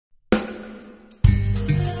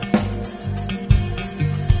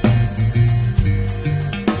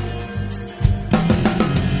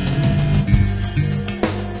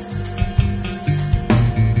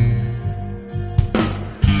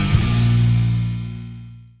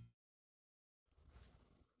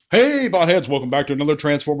Hey, botheads, welcome back to another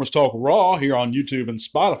Transformers Talk Raw here on YouTube and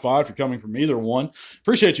Spotify if you're coming from either one.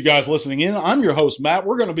 Appreciate you guys listening in. I'm your host, Matt.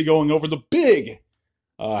 We're going to be going over the big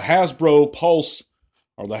HasbroPulse,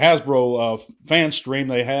 or the Hasbro Fanstream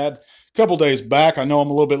they had a couple days back. I know I'm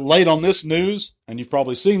a little bit late on this news, and you've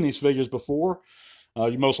probably seen these figures before.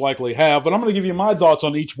 You most likely have, but I'm going to give you my thoughts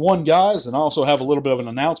on each one, guys, and I also have a little bit of an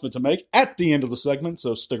announcement to make at the end of the segment,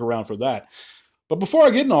 so stick around for that. But before I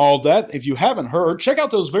get into all of that, if you haven't heard, check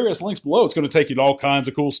out those various links below. It's going to take you to all kinds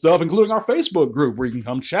of cool stuff, including our Facebook group where you can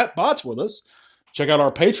come chat bots with us. Check out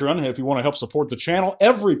our Patreon if you want to help support the channel.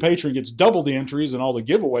 Every patron gets double the entries and all the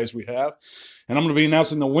giveaways we have. And I'm going to be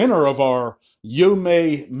announcing the winner of our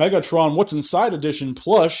Yomei Megatron What's Inside Edition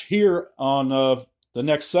plush here on the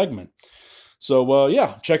next segment. So,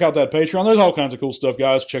 yeah, check out that Patreon. There's all kinds of cool stuff,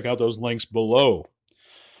 guys. Check out those links below.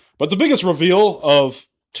 But the biggest reveal of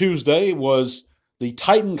Tuesday was the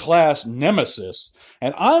Titan class Nemesis.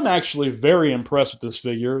 And I'm actually very impressed with this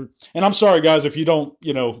figure. And I'm sorry, guys, if you don't,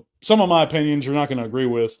 some of my opinions you're not going to agree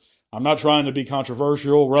with. I'm not trying to be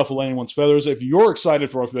controversial, ruffle anyone's feathers. If you're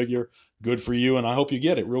excited for a figure, good for you, and I hope you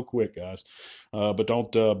get it real quick, guys. But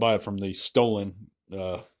don't buy it from the stolen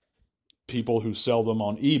people who sell them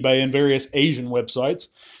on eBay and various Asian websites.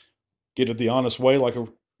 Get it the honest way, like a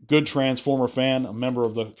good Transformer fan, a member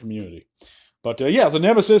of the community. But yeah, the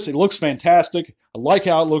Nemesis, it looks fantastic. I like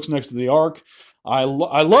how it looks next to the Ark. I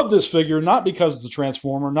love this figure, not because it's a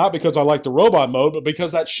Transformer, not because I like the robot mode, but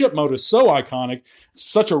because that ship mode is so iconic. It's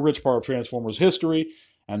such a rich part of Transformers history,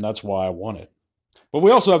 and that's why I want it. But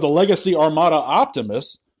we also have the Legacy Armada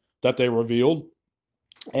Optimus that they revealed.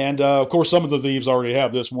 And, of course, some of the thieves already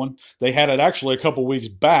have this one. They had it actually a couple weeks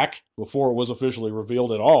back before it was officially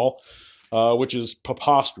revealed at all. Which is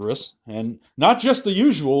preposterous, and not just the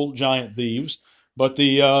usual giant thieves, but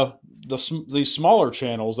the smaller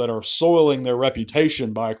channels that are soiling their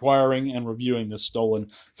reputation by acquiring and reviewing this stolen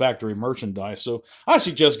factory merchandise. So I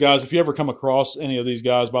suggest, guys, if you ever come across any of these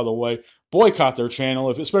guys, by the way, boycott their channel,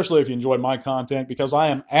 especially if you enjoy my content, because I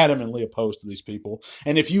am adamantly opposed to these people.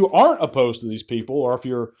 And if you aren't opposed to these people, or if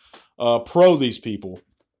you're pro these people,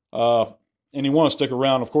 and you want to stick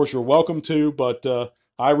around, of course, you're welcome to, but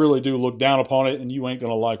I really do look down upon it, and you ain't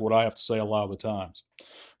going to like what I have to say a lot of the times.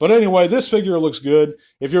 But anyway, this figure looks good.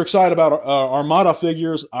 If you're excited about Armada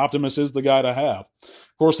figures, Optimus is the guy to have.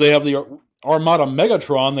 Of course, they have the Armada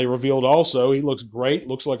Megatron they revealed also. He looks great.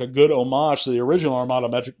 Looks like a good homage to the original Armada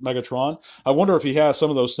Megatron. I wonder if he has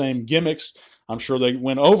some of those same gimmicks. I'm sure they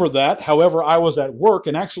went over that. However, I was at work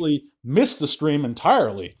and actually missed the stream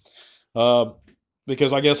entirely.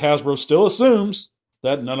 Because I guess Hasbro still assumes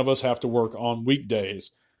that none of us have to work on weekdays.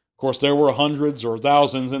 Of course, there were hundreds or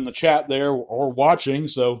thousands in the chat there or watching,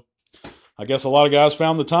 so I guess a lot of guys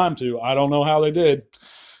found the time to. I don't know how they did.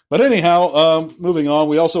 But anyhow, moving on,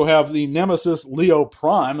 we also have the Nemesis Leo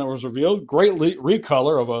Prime that was revealed. Great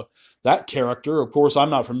recolor of that character. Of course, I'm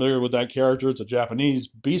not familiar with that character. It's a Japanese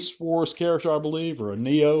Beast Force character, I believe, or a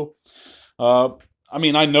Neo. I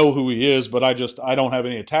mean, I know who he is, but I don't have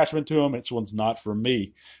any attachment to him. This one's not for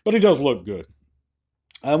me. But he does look good.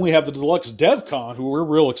 And we have the Deluxe DevCon, who we're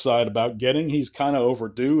real excited about getting. He's kind of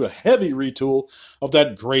overdue. A heavy retool of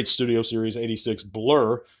that great Studio Series 86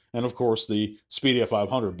 Blur. And, of course, the Speedy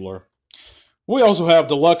F500 Blur. We also have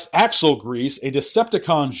Deluxe Axle Grease, a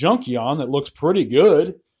Decepticon Junkion that looks pretty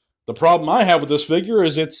good. The problem I have with this figure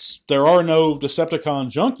is there are no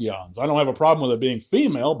Decepticon Junkions. I don't have a problem with it being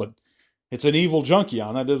female, but it's an evil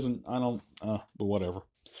Junkion. But whatever.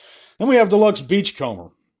 Then we have Deluxe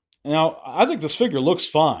Beachcomber. Now, I think this figure looks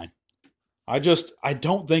fine. I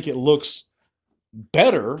don't think it looks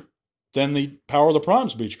better than the Power of the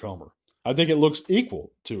Primes Beachcomber. I think it looks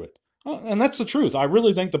equal to it. And that's the truth. I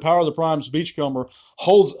really think the Power of the Primes Beachcomber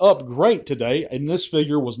holds up great today, and this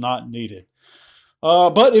figure was not needed.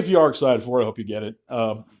 But if you are excited for it, I hope you get it.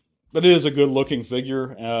 But it is a good-looking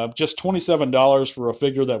figure. Just $27 for a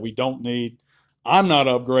figure that we don't need. I'm not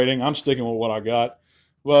upgrading. I'm sticking with what I got.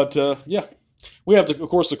 But, yeah. We have, of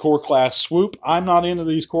course, the Core Class Swoop. I'm not into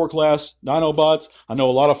these Core Class Dinobots. I know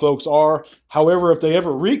a lot of folks are. However, if they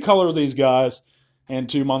ever recolor these guys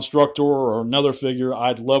into Monstructor or another figure,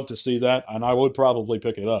 I'd love to see that, and I would probably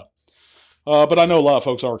pick it up. But I know a lot of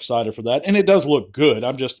folks are excited for that, and it does look good.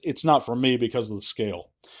 It's not for me because of the scale.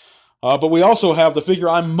 But we also have the figure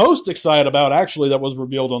I'm most excited about, actually, that was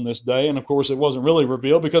revealed on this day. And, of course, it wasn't really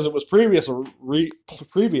revealed because it was previously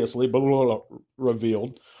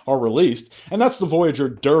revealed or released. And that's the Voyager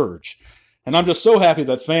Dirge. And I'm just so happy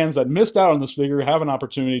that fans that missed out on this figure have an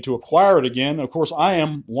opportunity to acquire it again. Of course, I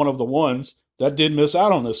am one of the ones that did miss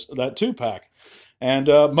out on that 2-pack. And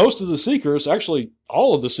most of the Seekers, actually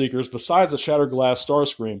all of the Seekers, besides the Shattered Glass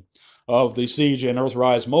Starscream, of the Siege and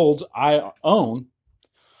Earthrise molds I own,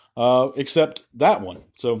 except that one.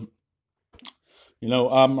 So,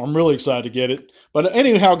 I'm really excited to get it. But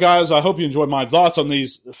anyhow, guys, I hope you enjoyed my thoughts on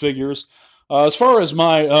these figures. As far as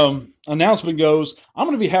my announcement goes, I'm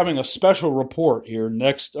going to be having a special report here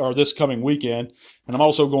this coming weekend, and I'm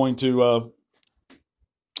also going to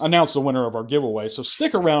announce the winner of our giveaway. So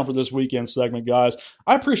stick around for this weekend segment, guys.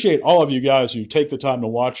 I appreciate all of you guys who take the time to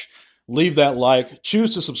watch. Leave that like,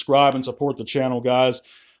 choose to subscribe and support the channel, guys.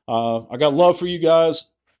 I got love for you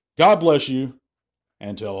guys. God bless you,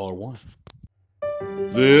 and till all are one.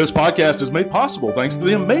 This podcast is made possible thanks to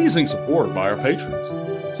the amazing support by our patrons.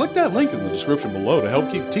 Click that link in the description below to help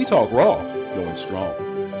keep Tea Talk Raw going strong.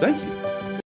 Thank you.